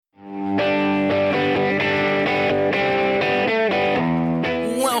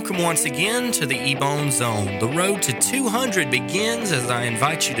Welcome once again to the E-Bone Zone. The road to 200 begins as I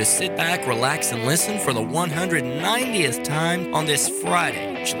invite you to sit back, relax, and listen for the 190th time on this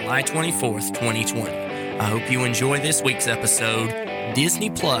Friday, July 24th, 2020. I hope you enjoy this week's episode, Disney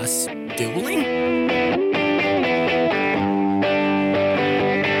Plus Dueling?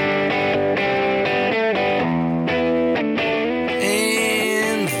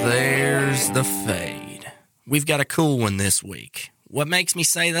 And there's the fade. We've got a cool one this week. What makes me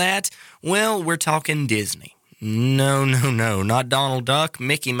say that? Well, we're talking Disney. No, not Donald Duck,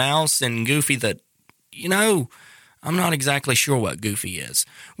 Mickey Mouse, and Goofy I'm not exactly sure what Goofy is.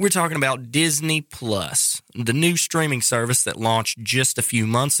 We're talking about Disney Plus, the new streaming service that launched just a few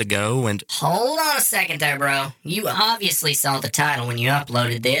months ago and... Hold on a second there, bro. You obviously saw the title when you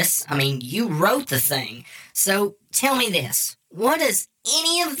uploaded this. I mean, you wrote the thing. So tell me this. What does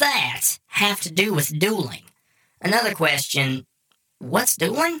any of that have to do with dueling? Another question... What's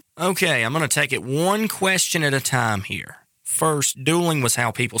dueling? Okay, I'm going to take it one question at a time here. First, dueling was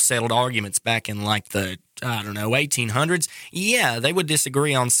how people settled arguments back in the 1800s. Yeah, they would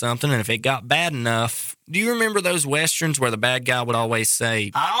disagree on something, and if it got bad enough... Do you remember those westerns where the bad guy would always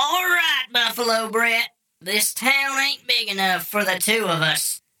say, "All right, Buffalo Brett, this town ain't big enough for the two of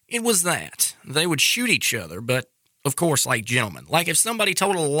us"? It was that. They would shoot each other, but... Of course, like gentlemen. Like if somebody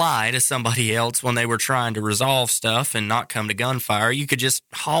told a lie to somebody else when they were trying to resolve stuff and not come to gunfire, you could just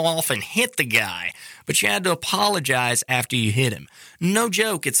haul off and hit the guy. But you had to apologize after you hit him. No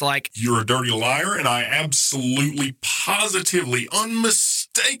joke, it's like, "You're a dirty liar, and I absolutely, positively,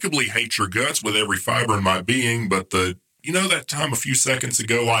 unmistakably hate your guts with every fiber in my being, but that time a few seconds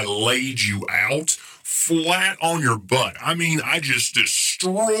ago I laid you out flat on your butt. I mean, I just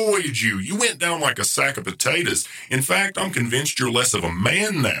destroyed you. You went down like a sack of potatoes. In fact, I'm convinced you're less of a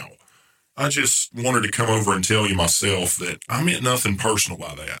man now. I just wanted to come over and tell you myself that I meant nothing personal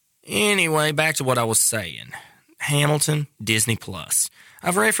by that." Anyway, back to what I was saying. Hamilton, Disney Plus.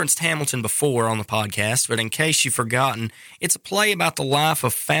 I've referenced Hamilton before on the podcast, but in case you've forgotten, it's a play about the life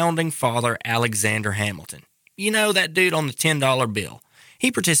of founding father Alexander Hamilton. You know, that dude on the $10 bill.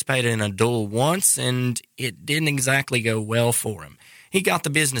 He participated in a duel once, and it didn't exactly go well for him. He got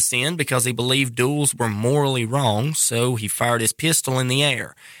the business in because he believed duels were morally wrong, so he fired his pistol in the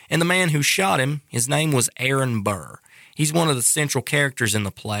air. And the man who shot him, his name was Aaron Burr. He's one of the central characters in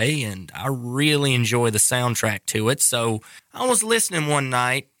the play, and I really enjoy the soundtrack to it. So I was listening one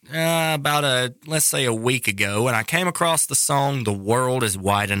night, let's say a week ago, and I came across the song "The World Is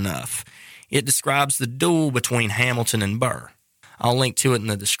Wide Enough." It describes the duel between Hamilton and Burr. I'll link to it in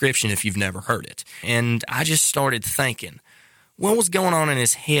the description if you've never heard it. And I just started thinking, what was going on in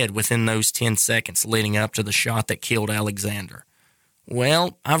his head within those 10 seconds leading up to the shot that killed Alexander?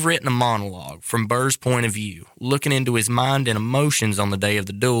 Well, I've written a monologue from Burr's point of view, looking into his mind and emotions on the day of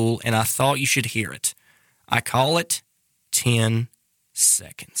the duel, and I thought you should hear it. I call it 10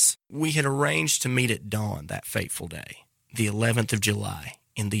 seconds. We had arranged to meet at dawn that fateful day, the 11th of July,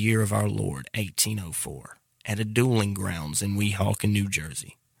 in the year of our Lord, 1804. At a dueling grounds in Weehawken, New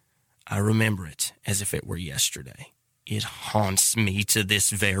Jersey. I remember it as if it were yesterday. It haunts me to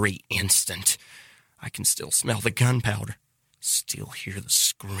this very instant. I can still smell the gunpowder, still hear the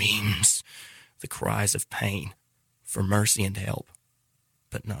screams, the cries of pain, for mercy and help,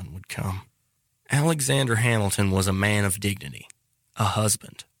 but none would come. Alexander Hamilton was a man of dignity, a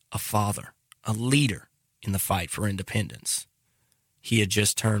husband, a father, a leader in the fight for independence. He had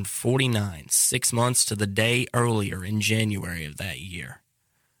just turned 49, 6 months to the day earlier in January of that year.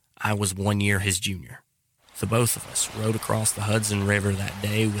 I was 1 year his junior. The both of us rode across the Hudson River that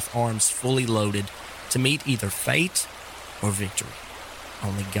day with arms fully loaded to meet either fate or victory.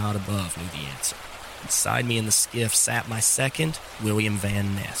 Only God above knew the answer. Beside me in the skiff sat my second, William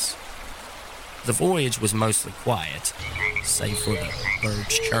Van Ness. The voyage was mostly quiet, save for the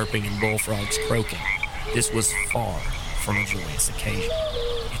birds chirping and bullfrogs croaking. This was far from a joyous occasion.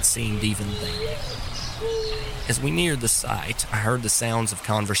 It seemed even then. As we neared the site, I heard the sounds of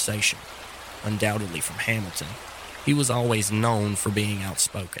conversation, undoubtedly from Hamilton. He was always known for being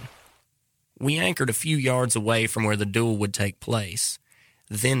outspoken. We anchored a few yards away from where the duel would take place.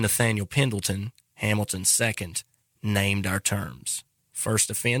 Then Nathaniel Pendleton, Hamilton's second, named our terms.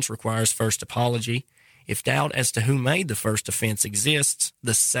 First offense requires first apology. If doubt as to who made the first offense exists,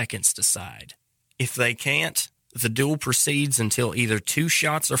 the seconds decide. If they can't, the duel proceeds until either 2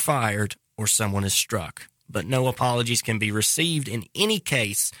 shots are fired or someone is struck. But no apologies can be received in any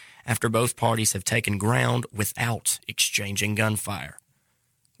case after both parties have taken ground without exchanging gunfire.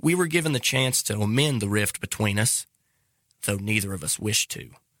 We were given the chance to amend the rift between us, though neither of us wished to.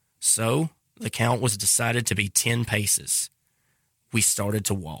 So, the count was decided to be 10 paces. We started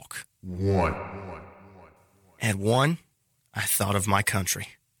to walk. 1. At 1, I thought of my country.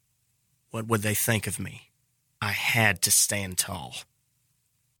 What would they think of me? I had to stand tall.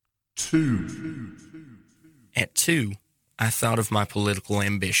 2. At 2, I thought of my political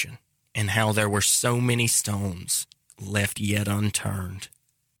ambition and how there were so many stones left yet unturned.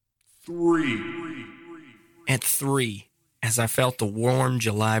 3. At 3, as I felt the warm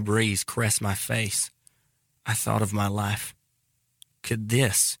July breeze caress my face, I thought of my life. Could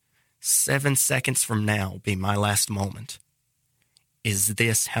this, 7 seconds from now, be my last moment? Is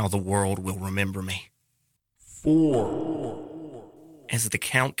this how the world will remember me? 4. As the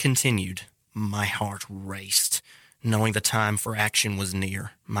count continued, my heart raced. Knowing the time for action was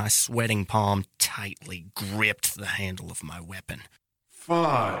near, my sweating palm tightly gripped the handle of my weapon.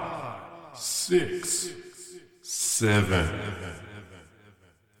 5, 6, 7.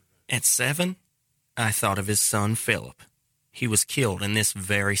 At 7, I thought of his son Philip. He was killed in this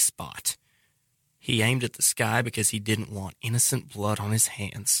very spot. He aimed at the sky because he didn't want innocent blood on his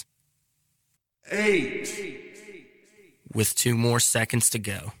hands. 8. With 2 more seconds to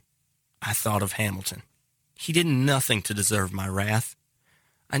go, I thought of Hamilton. He did nothing to deserve my wrath.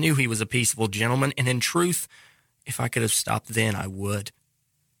 I knew he was a peaceable gentleman, and in truth, if I could have stopped then, I would.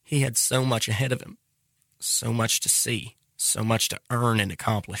 He had so much ahead of him, so much to see, so much to earn and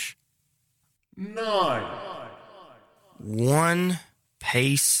accomplish. 9. 1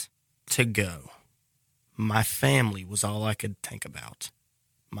 pace to go. My family was all I could think about.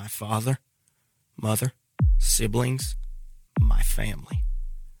 My father, mother, siblings, my family.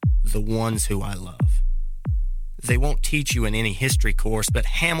 The ones who I love. They won't teach you in any history course, but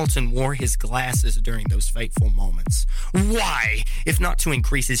Hamilton wore his glasses during those fateful moments. Why, if not to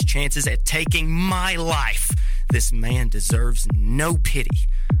increase his chances at taking my life? This man deserves no pity.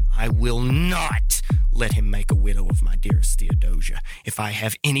 I will not let him make a widow of my dearest Theodosia. If I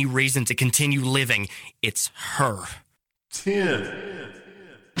have any reason to continue living, it's her. 10.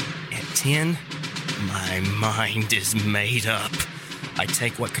 At 10, my mind is made up. I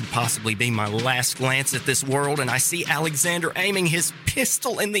take what could possibly be my last glance at this world, and I see Alexander aiming his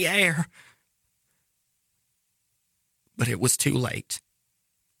pistol in the air. But it was too late.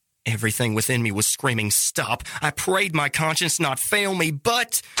 Everything within me was screaming, stop. I prayed my conscience not fail me,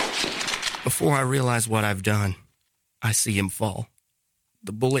 but before I realize what I've done, I see him fall.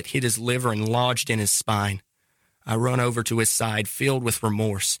 The bullet hit his liver and lodged in his spine. I run over to his side, filled with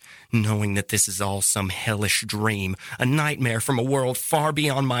remorse, knowing that this is all some hellish dream, a nightmare from a world far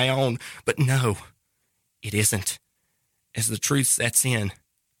beyond my own. But no, it isn't. As the truth sets in,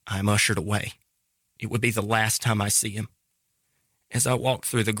 I'm ushered away. It would be the last time I see him. As I walk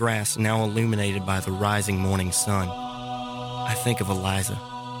through the grass, now illuminated by the rising morning sun, I think of Eliza,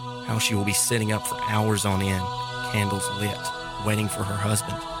 how she will be sitting up for hours on end, candles lit, waiting for her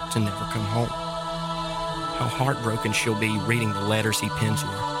husband to never come home. How heartbroken she'll be reading the letters he penned to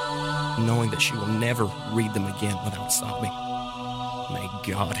her, knowing that she will never read them again without sobbing. May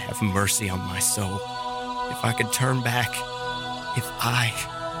God have mercy on my soul. If I could turn back, if I,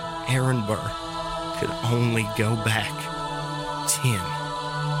 Aaron Burr, could only go back 10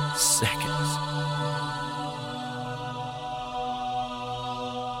 seconds.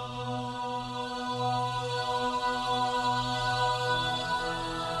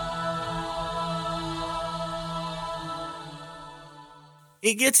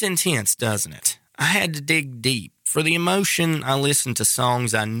 It gets intense, doesn't it? I had to dig deep. For the emotion, I listened to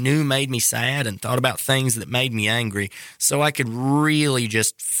songs I knew made me sad and thought about things that made me angry, so I could really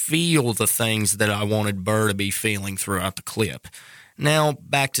just feel the things that I wanted Burr to be feeling throughout the clip. Now,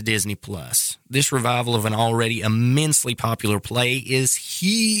 back to Disney+. This revival of an already immensely popular play is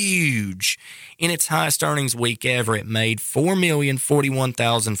huge. In its highest earnings week ever, it made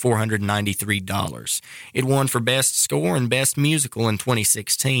 $4,041,493. It won for Best Score and Best Musical in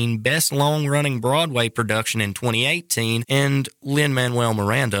 2016, Best Long-Running Broadway Production in 2018, and Lin-Manuel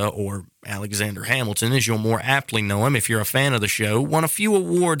Miranda, or Alexander Hamilton, as you'll more aptly know him if you're a fan of the show, won a few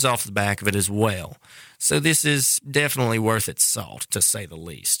awards off the back of it as well. So this is definitely worth its salt, to say the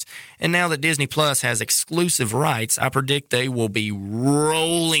least. And now that Disney Plus has exclusive rights, I predict they will be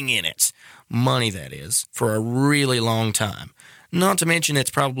rolling in it. Money, that is, for a really long time. Not to mention it's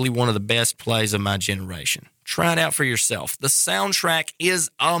probably one of the best plays of my generation. Try it out for yourself. The soundtrack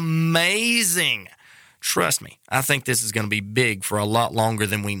is amazing. Trust me, I think this is going to be big for a lot longer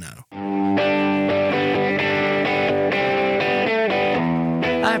than we know.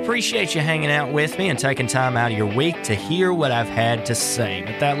 I appreciate you hanging out with me and taking time out of your week to hear what I've had to say.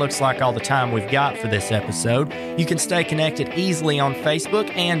 But that looks like all the time we've got for this episode. You can stay connected easily on Facebook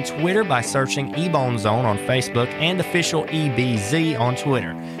and Twitter by searching Ebone Zone on Facebook and Official EBZ on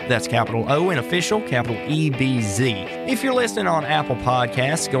Twitter. That's capital O in Official, capital EBZ. If you're listening on Apple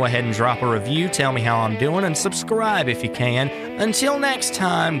Podcasts, go ahead and drop a review, tell me how I'm doing, and subscribe if you can. Until next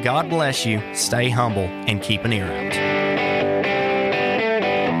time, God bless you, stay humble, and keep an ear out.